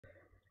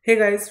Hey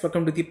guys,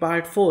 welcome to the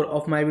part 4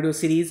 of my video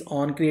series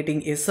on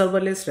creating a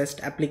serverless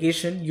REST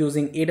application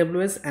using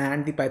AWS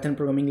and the Python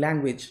programming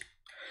language.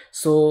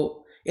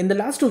 So in the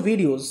last two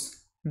videos,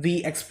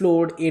 we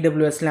explored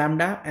AWS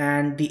Lambda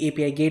and the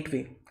API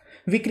gateway.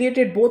 We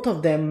created both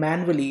of them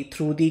manually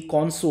through the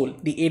console,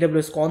 the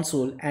AWS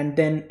console, and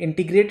then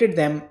integrated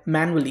them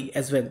manually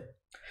as well.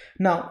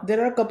 Now,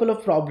 there are a couple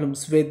of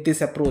problems with this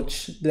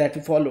approach that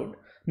we followed.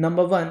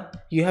 Number one,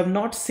 you have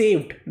not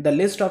saved the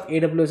list of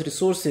AWS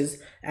resources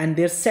and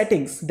their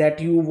settings that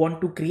you want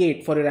to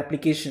create for your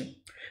application.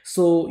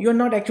 So you're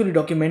not actually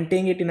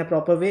documenting it in a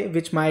proper way,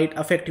 which might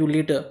affect you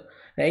later,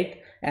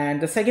 right?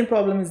 And the second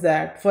problem is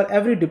that for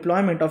every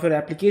deployment of your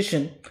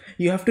application,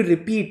 you have to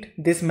repeat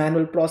this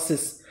manual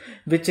process,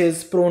 which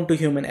is prone to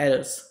human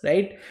errors,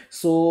 right?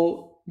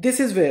 So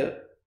this is where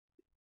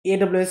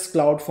AWS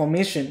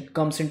CloudFormation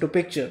comes into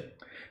picture.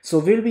 So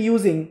we'll be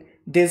using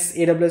this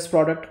AWS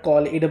product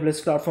called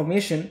AWS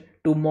CloudFormation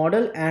to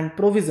model and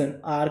provision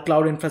our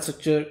cloud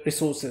infrastructure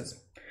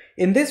resources.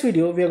 In this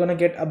video, we are going to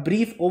get a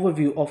brief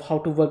overview of how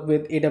to work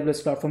with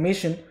AWS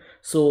CloudFormation.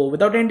 So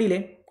without any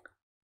delay,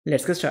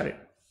 let's get started.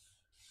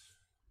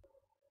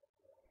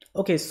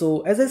 Okay,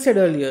 so as I said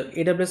earlier,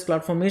 AWS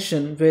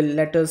CloudFormation will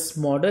let us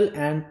model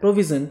and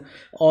provision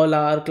all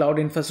our cloud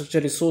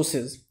infrastructure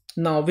resources.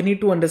 Now we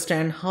need to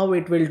understand how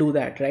it will do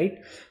that, right?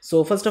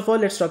 So first of all,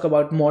 let's talk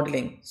about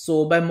modeling.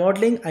 So by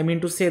modeling, I mean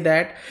to say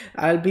that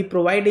I'll be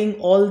providing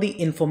all the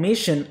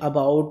information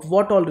about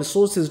what all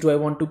resources do I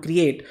want to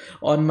create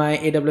on my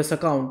AWS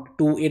account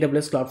to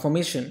AWS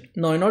CloudFormation.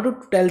 Now, in order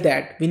to tell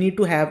that, we need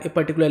to have a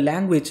particular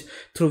language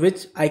through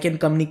which I can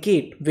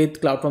communicate with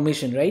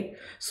CloudFormation, right?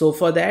 So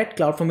for that,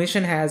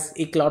 CloudFormation has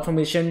a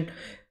CloudFormation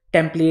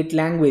template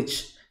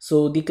language.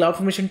 So the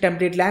CloudFormation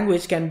template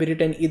language can be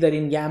written either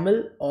in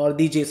YAML or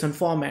the JSON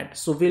format.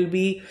 So we'll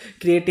be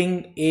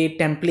creating a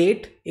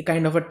template, a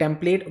kind of a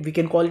template. We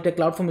can call it a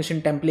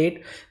CloudFormation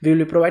template. We will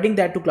be providing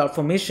that to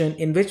CloudFormation,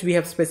 in which we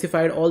have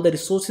specified all the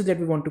resources that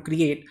we want to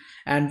create.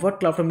 And what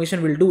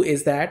CloudFormation will do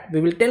is that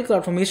we will tell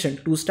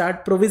CloudFormation to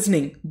start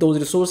provisioning those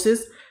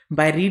resources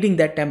by reading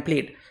that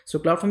template. So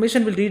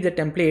CloudFormation will read the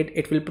template,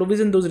 it will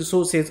provision those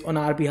resources on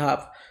our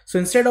behalf. So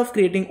instead of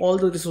creating all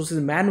those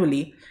resources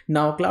manually,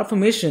 now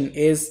CloudFormation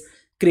is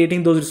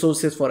creating those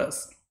resources for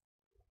us.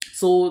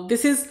 So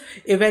this is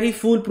a very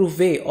foolproof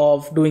way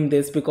of doing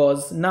this,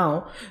 because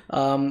now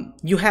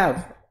you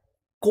have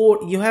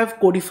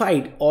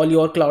codified all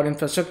your cloud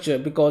infrastructure,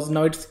 because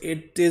now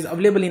it is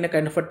available in a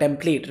kind of a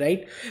template,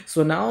 right?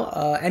 So now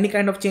any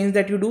kind of change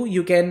that you do,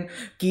 you can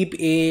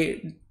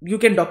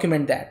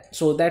document that.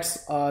 So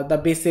that's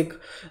the basic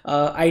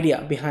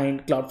idea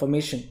behind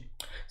CloudFormation.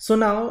 So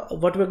now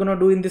what we're going to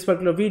do in this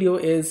particular video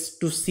is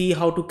to see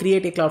how to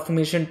create a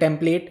CloudFormation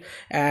template,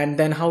 and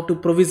then how to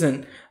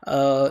provision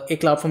how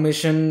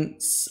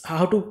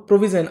to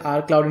provision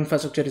our cloud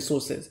infrastructure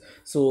resources.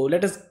 So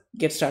let us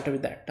get started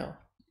with that now.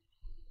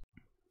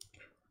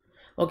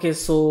 Okay,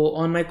 so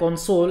on my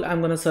console, I'm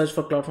going to search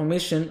for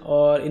CloudFormation,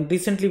 or in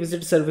recently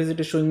visited service, it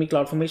is showing me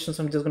CloudFormation.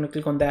 So I'm just going to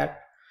click on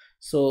that.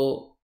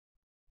 So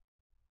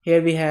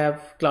here we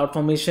have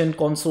CloudFormation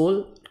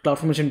console,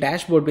 CloudFormation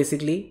dashboard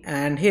basically.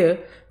 And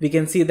here we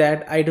can see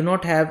that I do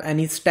not have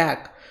any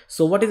stack.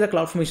 So what is a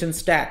CloudFormation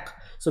stack?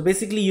 So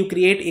basically you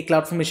create a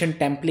CloudFormation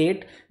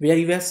template where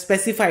you have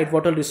specified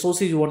what all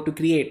resources you want to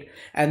create.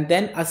 And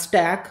then a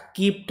stack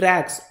keep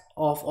tracks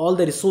of all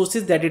the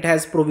resources that it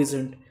has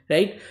provisioned,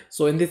 right?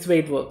 So in this way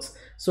it works.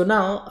 So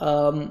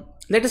now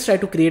let us try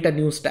to create a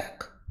new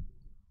stack.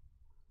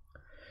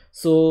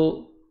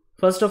 So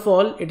first of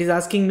all, it is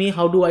asking me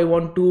how do I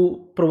want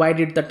to provide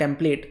it the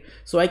template.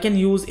 So I can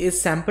use a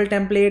sample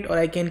template, or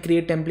I can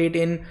create template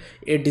in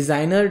a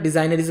designer.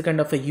 Designer is a kind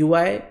of a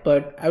UI,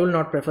 but I will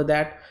not prefer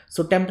that.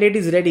 So template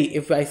is ready.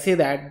 If I say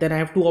that, then I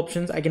have two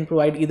options. I can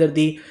provide either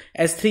the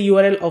S3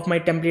 URL of my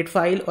template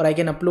file, or I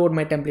can upload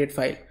my template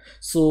file.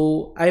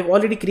 So I've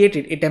already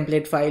created a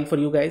template file for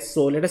you guys.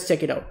 So let us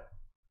check it out.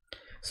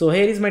 So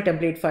here is my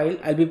template file.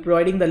 I'll be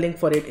providing the link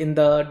for it in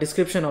the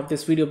description of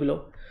this video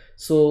below.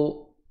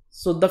 So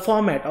the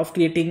format of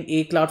creating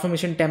a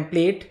CloudFormation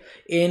template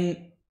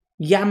in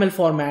YAML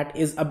format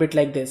is a bit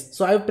like this.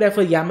 So I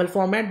prefer YAML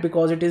format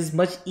because it is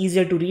much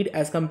easier to read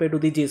as compared to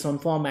the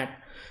JSON format.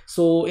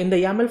 So in the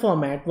YAML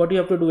format, what you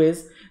have to do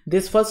is,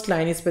 this first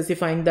line is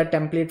specifying the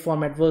template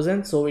format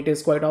version. So it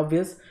is quite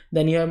obvious.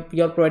 Then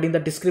you're providing the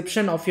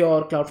description of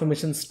your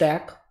CloudFormation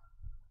stack.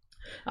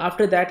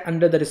 After that,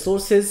 under the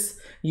resources,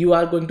 you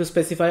are going to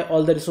specify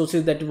all the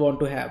resources that you want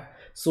to have.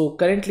 So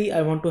currently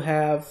I want to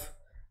have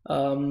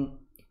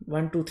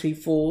 1, 2, 3,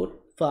 4,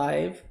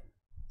 5,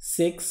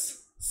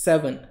 6,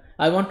 7.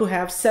 I want to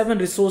have 7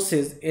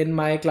 resources in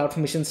my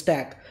CloudFormation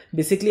stack.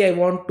 Basically, I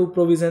want to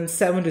provision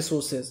 7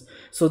 resources.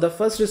 So the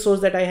first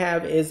resource that I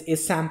have is a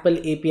sample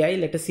API.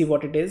 Let us see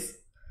what it is.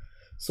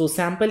 So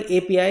sample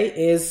API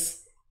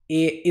is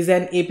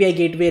an API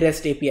gateway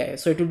REST API.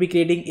 So it will be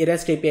creating a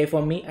REST API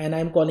for me, and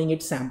I'm calling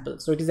it sample.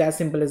 So it is as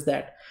simple as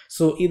that.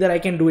 So either I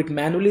can do it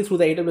manually through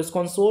the AWS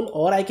console,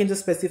 or I can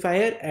just specify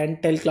it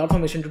and tell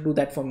CloudFormation to do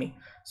that for me.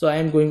 So I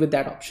am going with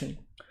that option.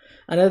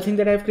 Another thing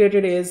that I've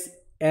created is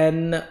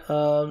an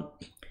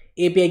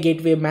API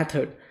gateway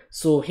method.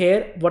 So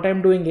here what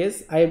I'm doing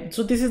is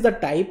so this is the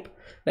type,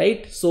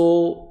 right?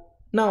 So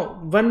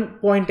now one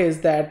point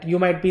is that you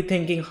might be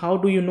thinking, how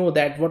do you know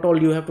that what all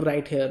you have to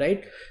write here,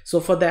 right? So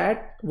for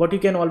that, what you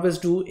can always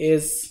do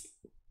is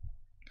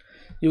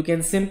you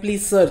can simply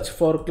search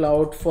for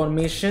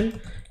CloudFormation,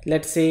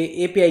 let's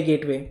say API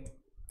gateway.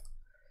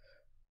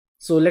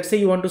 So let's say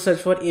you want to search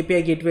for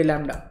API gateway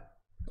Lambda,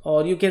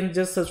 or you can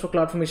just search for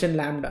CloudFormation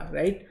Lambda,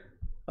 right?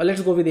 Or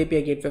let's go with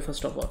API gateway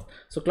first of all.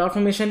 So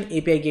CloudFormation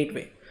API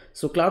gateway.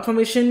 So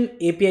CloudFormation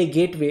API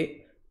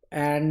gateway,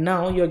 and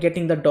now you're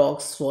getting the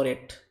docs for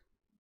it.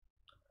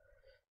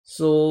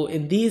 So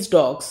in these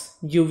docs,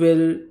 you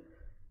will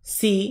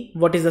see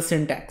what is the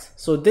syntax.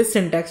 So this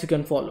syntax you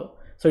can follow.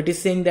 So it is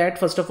saying that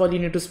first of all, you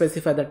need to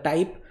specify the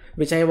type,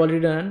 which I have already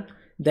done.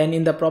 Then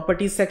in the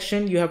properties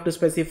section, you have to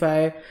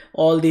specify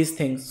all these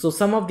things. So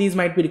some of these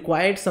might be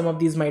required, some of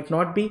these might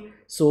not be.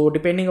 So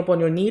depending upon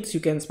your needs, you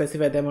can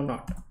specify them or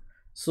not.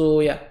 So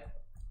yeah.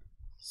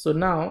 So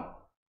now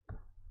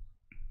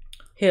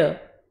here,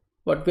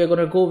 what we are going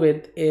to go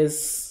with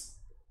is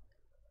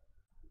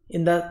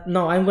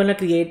now I'm going to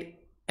create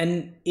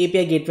an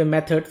API gateway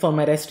method for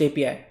my REST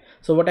API.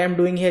 So what I'm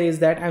doing here is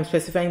that I'm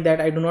specifying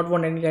that I do not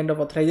want any kind of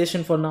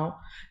authorization for now.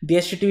 The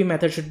HTTP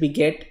method should be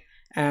get,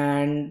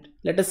 and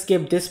let us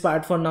skip this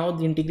part for now,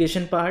 the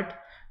integration part.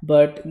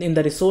 But in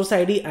the resource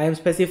ID, I am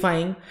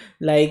specifying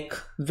like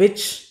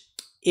which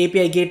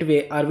API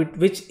gateway or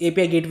which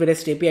API gateway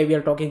REST API we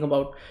are talking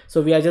about.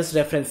 So we are just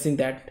referencing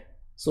that.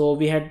 So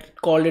we had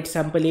called it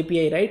sample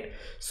API, right?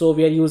 So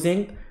we are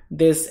using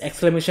this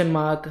exclamation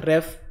mark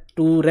ref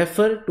to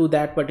refer to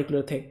that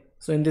particular thing.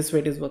 So in this way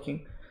it is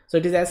working. So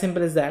it is as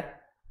simple as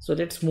that. So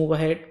let's move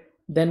ahead.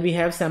 Then we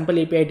have sample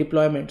API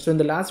deployment. So in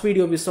the last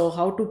video, we saw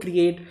how to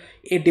create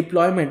a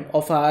deployment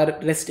of our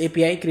REST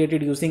API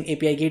created using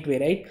API gateway,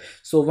 right?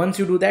 So once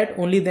you do that,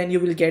 only then you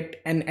will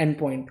get an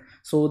endpoint.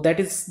 So that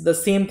is the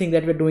same thing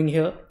that we're doing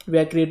here. We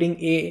are creating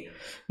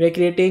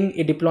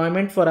a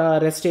deployment for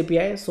our REST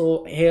API.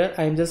 So here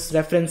I'm just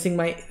referencing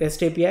my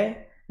REST API,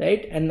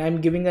 right? And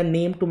I'm giving a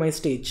name to my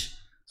stage.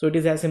 So it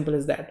is as simple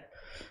as that.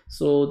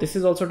 So this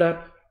is also done.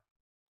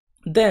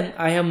 Then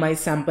I have my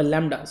sample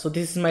Lambda. So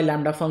this is my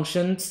Lambda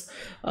functions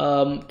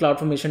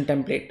CloudFormation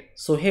template.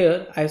 So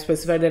here I have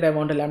specified that I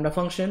want a Lambda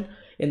function.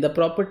 In the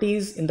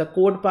properties, in the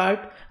code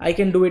part, I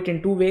can do it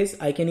in two ways.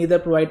 I can either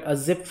provide a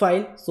zip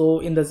file. So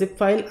in the zip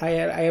file, I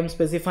am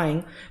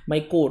specifying my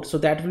code. So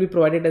that will be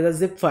provided as a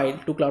zip file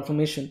to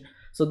CloudFormation.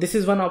 So this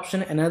is one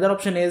option. Another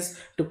option is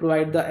to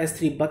provide the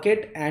S3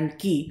 bucket and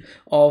key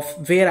of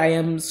where I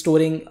am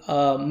storing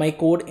my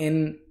code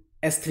in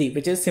S3,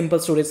 which is simple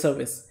storage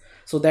service.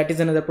 So that is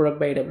another product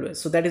by AWS.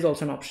 So that is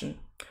also an option.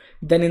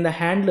 Then in the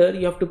handler,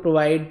 you have to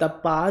provide the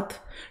path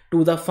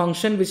to the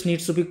function which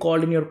needs to be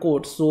called in your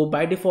code. So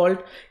by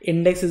default,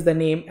 index is the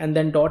name, and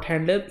then dot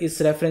handler is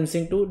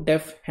referencing to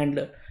def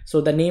handler.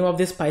 So the name of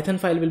this Python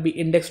file will be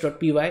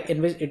index.py,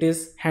 in which it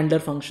is handler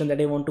function that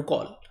I want to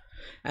call.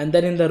 And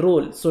then in the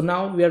role, so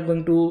now we are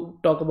going to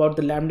talk about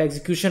the Lambda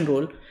execution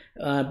role.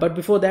 But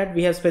before that,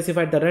 we have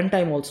specified the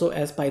runtime also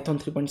as Python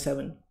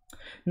 3.7.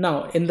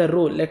 Now in the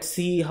role, let's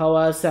see how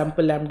our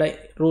sample Lambda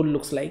role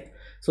looks like.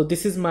 So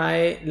this is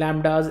my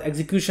Lambda's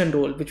execution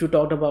role, which we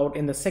talked about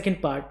in the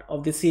second part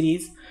of this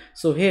series.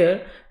 So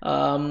here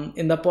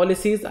in the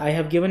policies, I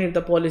have given it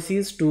the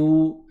policies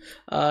to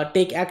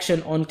take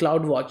action on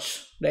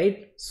CloudWatch,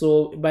 right?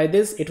 So by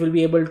this, it will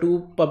be able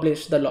to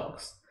publish the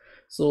logs.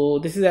 So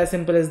this is as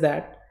simple as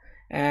that.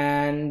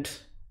 And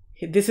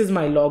this is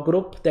my log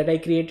group that I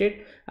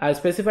created. I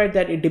specified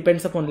that it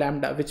depends upon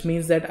Lambda, which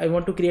means that I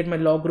want to create my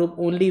log group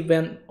only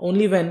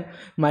when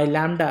my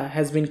Lambda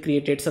has been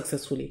created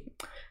successfully.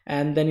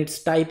 And then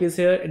its type is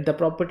here. In the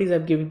properties,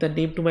 I'm giving the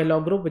name to my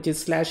log group, which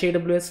is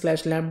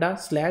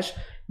 /AWS/Lambda/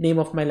 name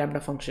of my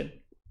Lambda function.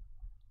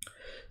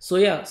 So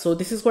yeah, so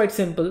this is quite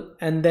simple.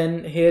 And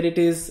then here it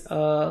is.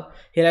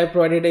 Here I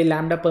provided a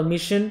Lambda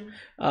permission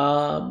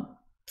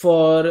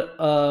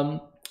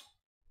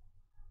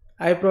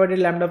I provided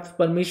Lambda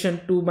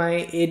permission to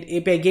my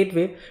API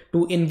gateway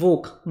to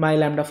invoke my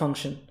Lambda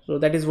function. So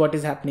that is what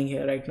is happening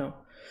here right now.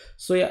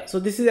 So yeah, so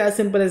this is as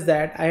simple as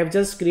that. I have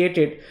just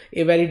created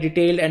a very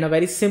detailed and a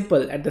very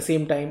simple at the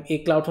same time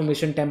a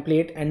CloudFormation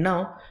template. And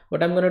now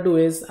what I'm gonna do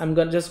is I'm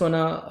just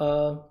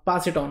gonna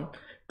pass it on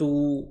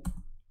to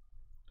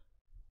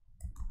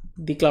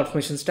the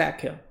CloudFormation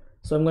stack here.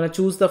 So I'm gonna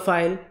choose the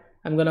file.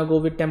 I'm gonna go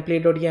with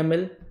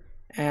template.yaml,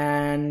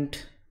 and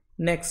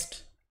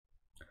next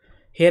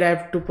here I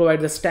have to provide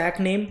the stack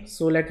name.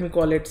 So let me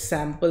call it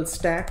sample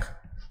stack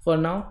for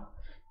now.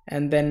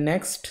 And then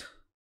next,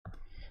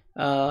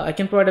 I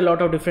can provide a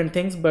lot of different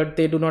things, but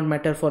they do not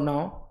matter for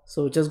now.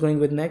 So just going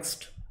with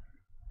next.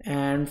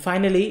 And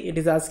finally, it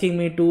is asking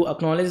me to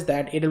acknowledge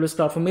that AWS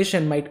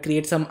CloudFormation might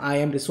create some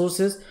IAM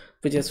resources,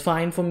 which is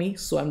fine for me.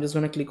 So I'm just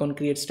going to click on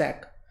create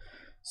stack.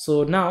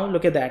 So now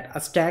look at that, a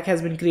stack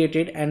has been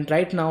created, and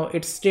right now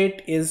its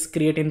state is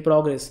create in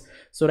progress.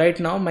 So right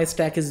now my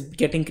stack is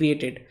getting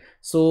created.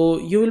 So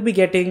you will be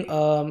getting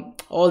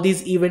all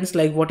these events,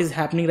 like what is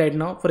happening right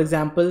now. For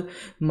example,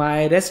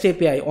 my REST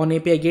API on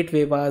API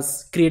gateway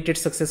was created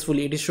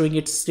successfully. It is showing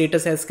its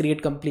status as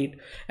create complete,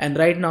 and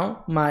right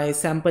now my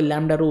sample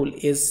Lambda role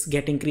is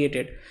getting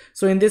created.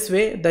 So in this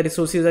way the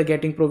resources are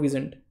getting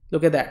provisioned.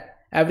 Look at that,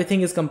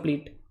 everything is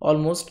complete.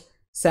 Almost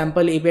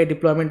sample API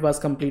deployment was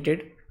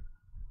completed.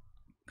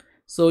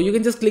 So you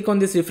can just click on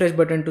this refresh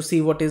button to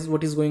see what is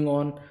going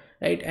on,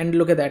 right? And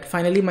look at that,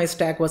 finally my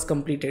stack was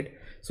completed.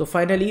 So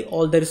finally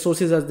all the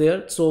resources are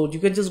there. So you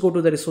can just go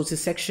to the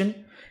resources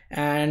section,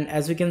 and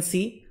as we can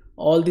see,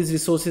 all these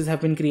resources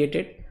have been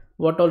created.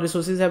 What all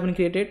resources have been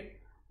created?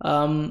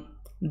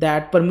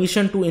 That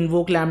permission to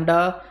invoke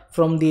Lambda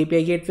from the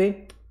API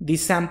gateway, the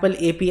sample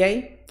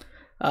API,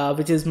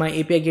 which is my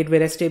API gateway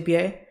REST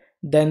API,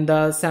 then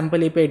the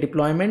sample API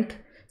deployment,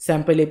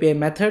 sample API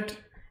method,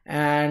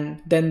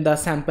 and then the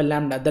sample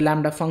Lambda, the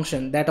Lambda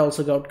function that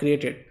also got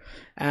created,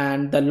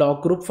 and the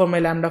log group for my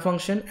Lambda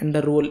function, and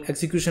the role,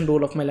 execution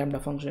role of my Lambda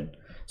function.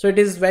 So it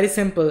is very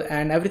simple,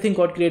 and everything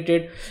got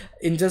created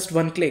in just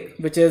one click,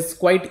 which is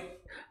quite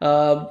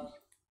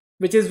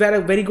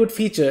very good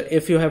feature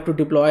if you have to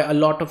deploy a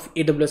lot of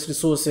AWS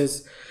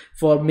resources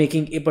for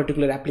making a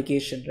particular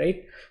application,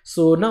 right?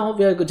 So now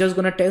we are just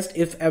going to test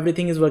if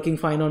everything is working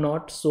fine or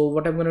not. So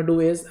what I'm going to do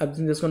is I'm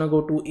just going to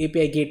go to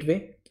API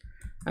gateway.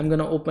 I'm going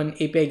to open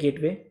API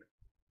gateway.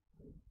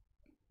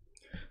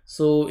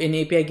 So in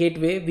API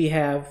gateway we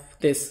have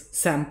this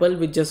sample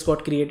which just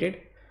got created,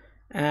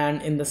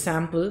 and in the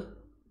sample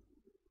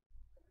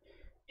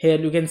here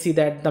you can see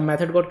that the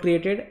method got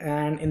created,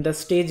 and in the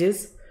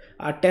stages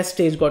a test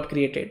stage got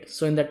created.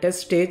 So in the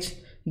test stage,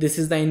 this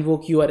is the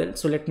invoke URL.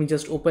 So let me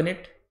just open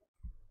it.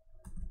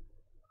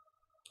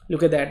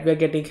 Look at that, we are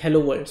getting hello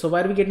world. So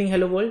why are we getting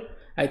hello world?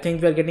 I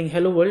think we are getting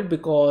hello world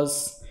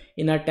because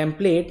in our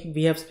template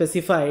we have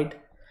specified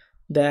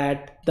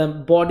that the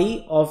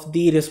body of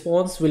the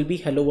response will be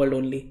hello world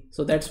only.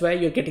 So that's why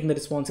you're getting the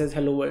response as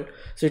hello world.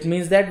 So it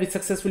means that we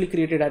successfully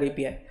created our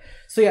API.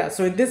 So yeah,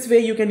 so in this way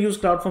you can use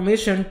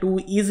CloudFormation to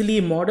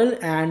easily model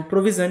and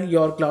provision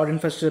your cloud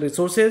infrastructure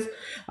resources.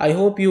 I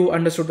hope you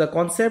understood the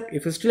concept.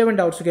 If you still have any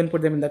doubts, you can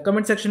put them in the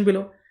comment section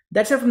below.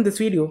 That's it from this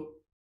video.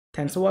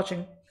 Thanks for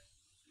watching.